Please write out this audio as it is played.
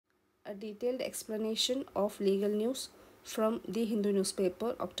a detailed explanation of legal news from the Hindu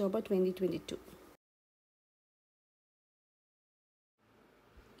newspaper, October 2022.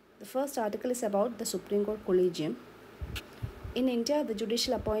 The first article is about the Supreme Court Collegium. In India, the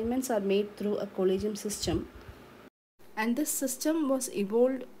judicial appointments are made through a collegium system, and this system was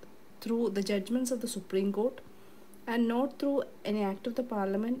evolved through the judgments of the Supreme Court and not through any act of the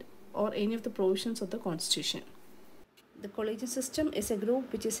Parliament or any of the provisions of the Constitution. The collegium system is a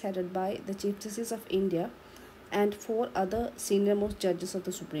group which is headed by the Chief Justice of India and 4 other senior-most judges of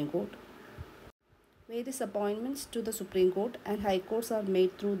the Supreme Court. Various appointments to the Supreme Court and High Courts are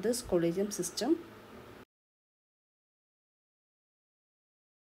made through this collegium system.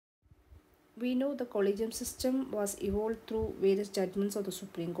 We know the collegium system was evolved through various judgments of the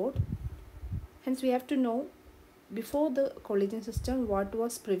Supreme Court. Hence, we have to know before the collegium system what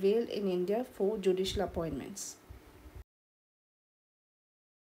was prevailed in India for judicial appointments.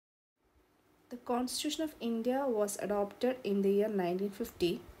 The Constitution of India was adopted in the year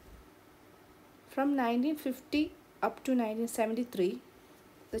 1950. From 1950 up to 1973,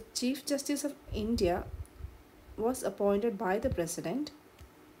 the Chief Justice of India was appointed by the President,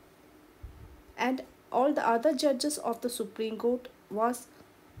 and all the other judges of the Supreme Court was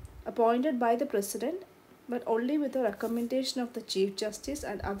appointed by the President, but only with the recommendation of the Chief Justice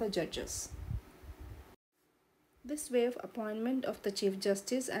and other judges. This way of appointment of the Chief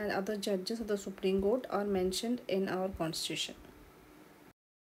Justice and other judges of the Supreme Court are mentioned in our Constitution.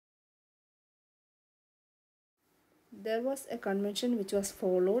 There was a convention which was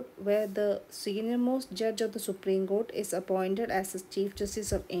followed where the senior-most judge of the Supreme Court is appointed as the Chief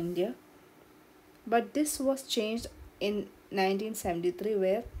Justice of India. But this was changed in 1973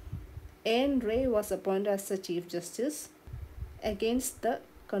 where N. Ray was appointed as the Chief Justice against the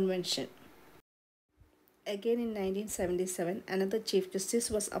convention. Again in 1977, another Chief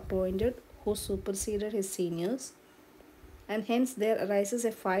Justice was appointed who superseded his seniors, and hence there arises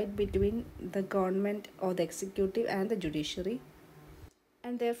a fight between the government or the executive and the judiciary.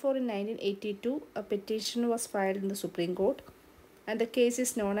 And therefore in 1982, a petition was filed in the Supreme Court, and the case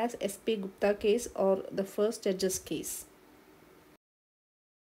is known as S.P. Gupta case or the first judge's case.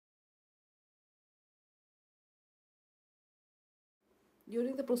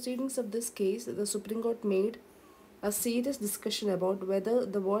 During the proceedings of this case, the Supreme Court made a serious discussion about whether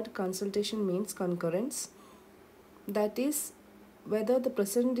the word consultation means concurrence. That is, whether the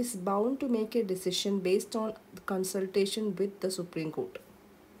President is bound to make a decision based on the consultation with the Supreme Court.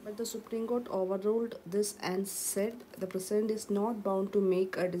 But the Supreme Court overruled this and said the President is not bound to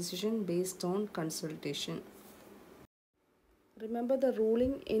make a decision based on consultation. Remember, the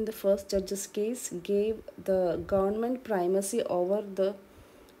ruling in the first judge's case gave the government primacy over the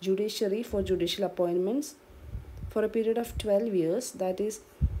judiciary for judicial appointments for a period of 12 years, that is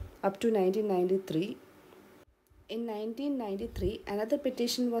up to 1993. In 1993, another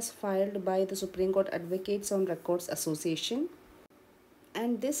petition was filed by the Supreme Court Advocates on Records Association,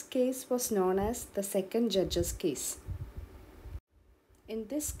 and this case was known as the second judge's case. In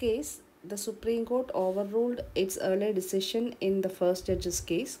this case, the Supreme Court overruled its earlier decision in the first judge's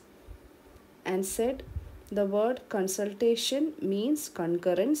case and said the word consultation means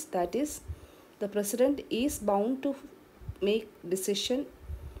concurrence, that is, the President is bound to make decision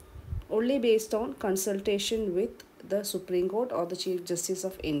only based on consultation with the Supreme Court or the Chief Justice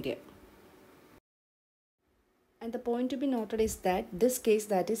of India. And the point to be noted is that this case,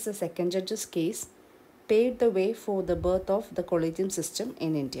 that is the second judge's case, paved the way for the birth of the collegium system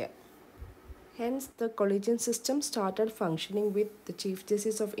in India. Hence, the collegium system started functioning with the Chief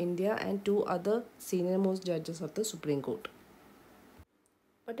Justice of India and 2 other senior-most judges of the Supreme Court.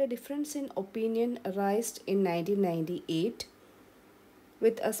 But a difference in opinion arose in 1998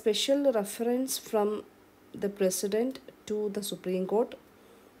 with a special reference from the President to the Supreme Court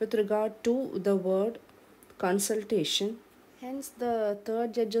with regard to the word consultation. Hence, the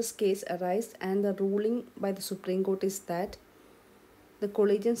third judge's case arose, and the ruling by the Supreme Court is that the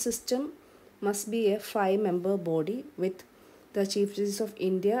collegium system must be a 5-member body with the Chief Justice of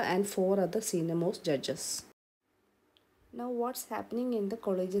India and 4 other senior-most judges. Now, what's happening in the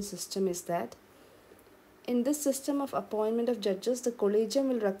collegium system is that in this system of appointment of judges, the collegium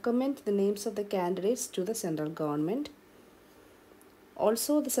will recommend the names of the candidates to the central government.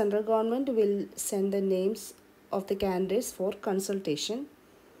 Also, the central government will send the names of the candidates for consultation,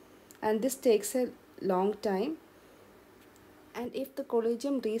 and this takes a long time. And if the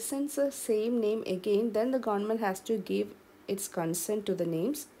collegium resends the same name again, then the government has to give its consent to the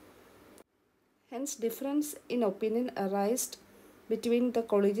names. Hence, difference in opinion arises between the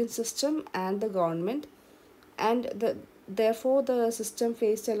collegium system and the government, and the Therefore, the system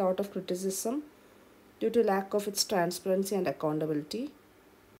faced a lot of criticism due to lack of its transparency and accountability.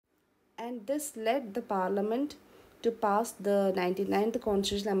 And this led the Parliament to pass the 99th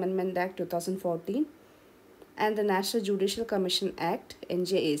Constitutional Amendment Act 2014 and the National Judicial Commission Act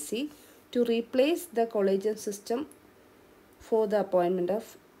NJAC to replace the collegiate system for the appointment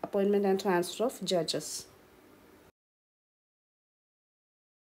and transfer of judges.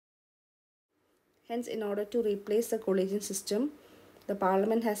 Hence, in order to replace the collegiate system, the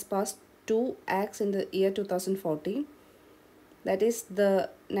Parliament has passed two acts in the year 2014, that is the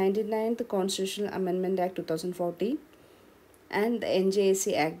 99th Constitutional Amendment Act 2014 and the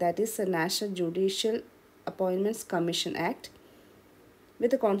NJAC Act, that is the National Judicial Appointments Commission Act,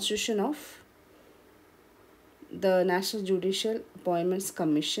 with the constitution of the National Judicial Appointments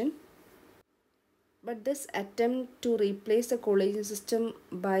Commission. But this attempt to replace the collegiate system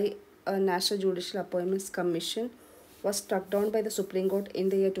by a National Judicial Appointments Commission was struck down by the Supreme Court in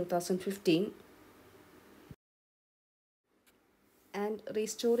the year 2015 and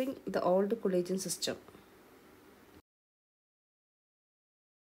restoring the old collegiate system.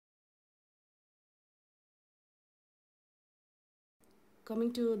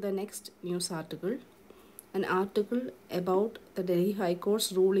 Coming to the next news article, an article about the Delhi High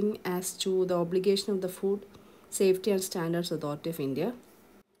Court's ruling as to the obligation of the Food Safety and Standards Authority of India.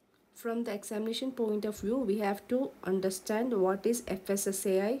 From the examination point of view, we have to understand what is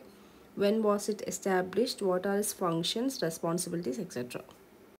FSSAI, when was it established, what are its functions, responsibilities, etc.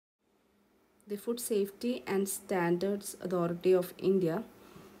 The Food Safety and Standards Authority of India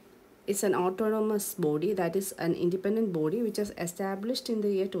is an autonomous body, that is an independent body which was established in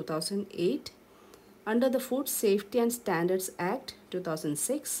the year 2008 under the Food Safety and Standards Act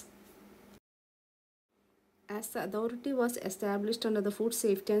 2006. As the authority was established under the Food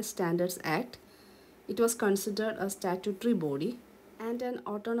Safety and Standards Act, it was considered a statutory body and an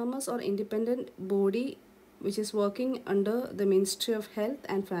autonomous or independent body which is working under the Ministry of Health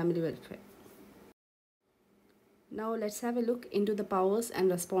and Family Welfare. Now let's have a look into the powers and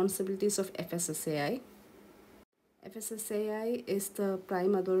responsibilities of FSSAI. FSSAI is the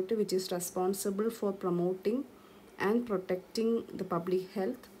prime authority which is responsible for promoting and protecting the public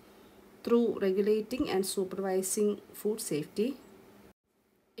health through regulating and supervising food safety.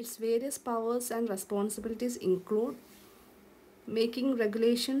 Its various powers and responsibilities include making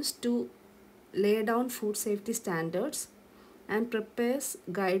regulations to lay down food safety standards and prepares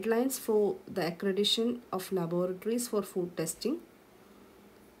guidelines for the accreditation of laboratories for food testing.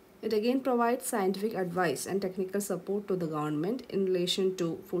 It again provides scientific advice and technical support to the government in relation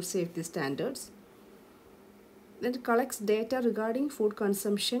to food safety standards. Then it collects data regarding food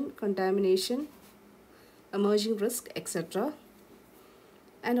consumption, contamination, emerging risk, etc.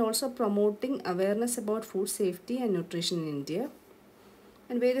 and also promoting awareness about food safety and nutrition in India.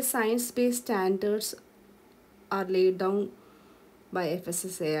 And various science-based standards are laid down by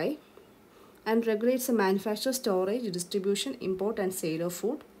FSSAI and regulates the manufacture, storage, distribution, import and sale of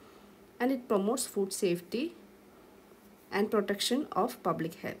food, and it promotes food safety and protection of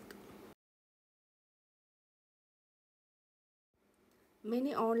public health.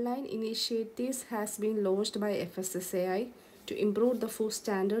 Many online initiatives has been launched by FSSAI to improve the food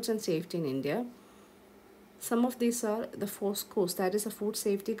standards and safety in India. Some of these are the FOSCOs, that is a food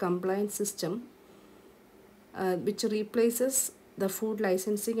safety compliance system, which replaces the food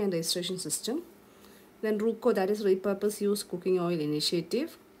licensing and registration system. Then RUCO, that is repurpose use cooking oil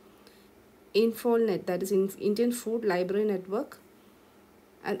initiative. Infolnet, that is Indian Food Library Network,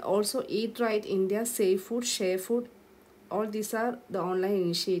 and also Eat Right India, Save Food, Share Food. All these are the online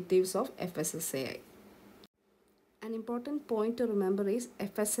initiatives of FSSAI. An important point to remember is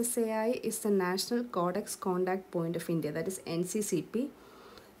FSSAI is the National Codex Conduct Point of India, that is NCCP.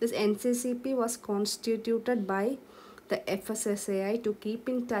 This NCCP was constituted by the FSSAI to keep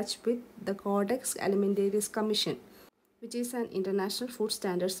in touch with the Codex Alimentarius Commission, which is an international food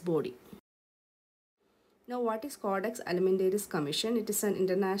standards body. Now, what is Codex Alimentarius Commission? It is an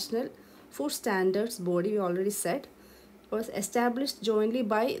international food standards body, we already said. It was established jointly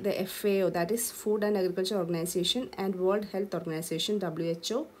by the FAO, that is Food and Agriculture Organization, and World Health Organization,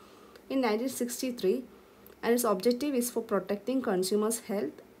 WHO, in 1963, and its objective is for protecting consumers'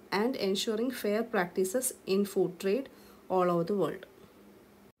 health and ensuring fair practices in food trade all over the world.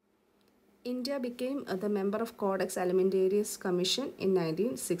 India became the member of Codex Alimentarius Commission in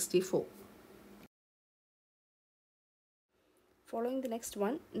 1964. Following the next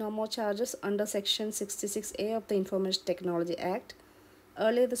one, no more charges under Section 66A of the Information Technology Act.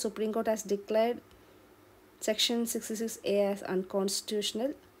 Earlier, the Supreme Court has declared Section 66A as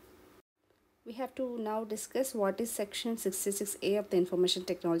unconstitutional. We have to now discuss what is Section 66A of the Information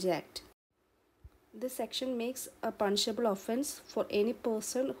Technology Act. This section makes a punishable offense for any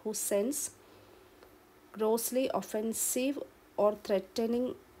person who sends grossly offensive or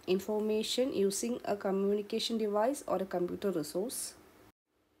threatening information using a communication device or a computer resource.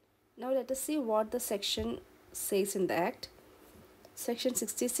 Now let us see what the section says in the Act. Section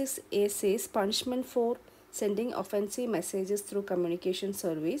 66A says punishment for sending offensive messages through communication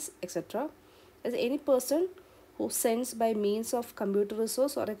service, etc. as any person who sends by means of computer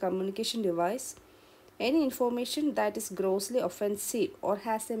resource or a communication device any information that is grossly offensive or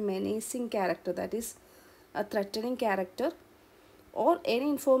has a menacing character, that is a threatening character, or any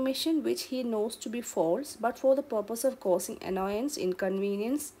information which he knows to be false but for the purpose of causing annoyance,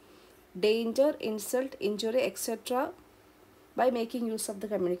 inconvenience, danger, insult, injury, etc. by making use of the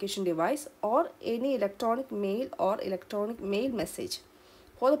communication device, or any electronic mail or electronic mail message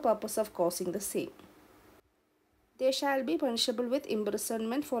for the purpose of causing the same. They shall be punishable with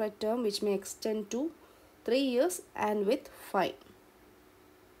imprisonment for a term which may extend to 3 years and with fine.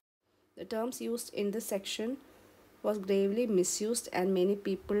 The terms used in this section was gravely misused and many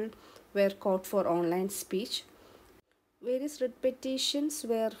people were caught for online speech. Various writ petitions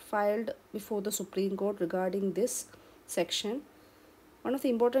were filed before the Supreme Court regarding this section. One of the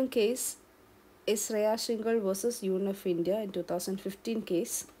important cases is Raya Shingal versus Union of India in 2015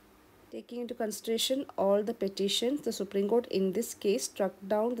 case. Taking into consideration all the petitions, the Supreme Court in this case struck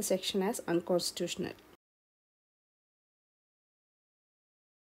down the section as unconstitutional.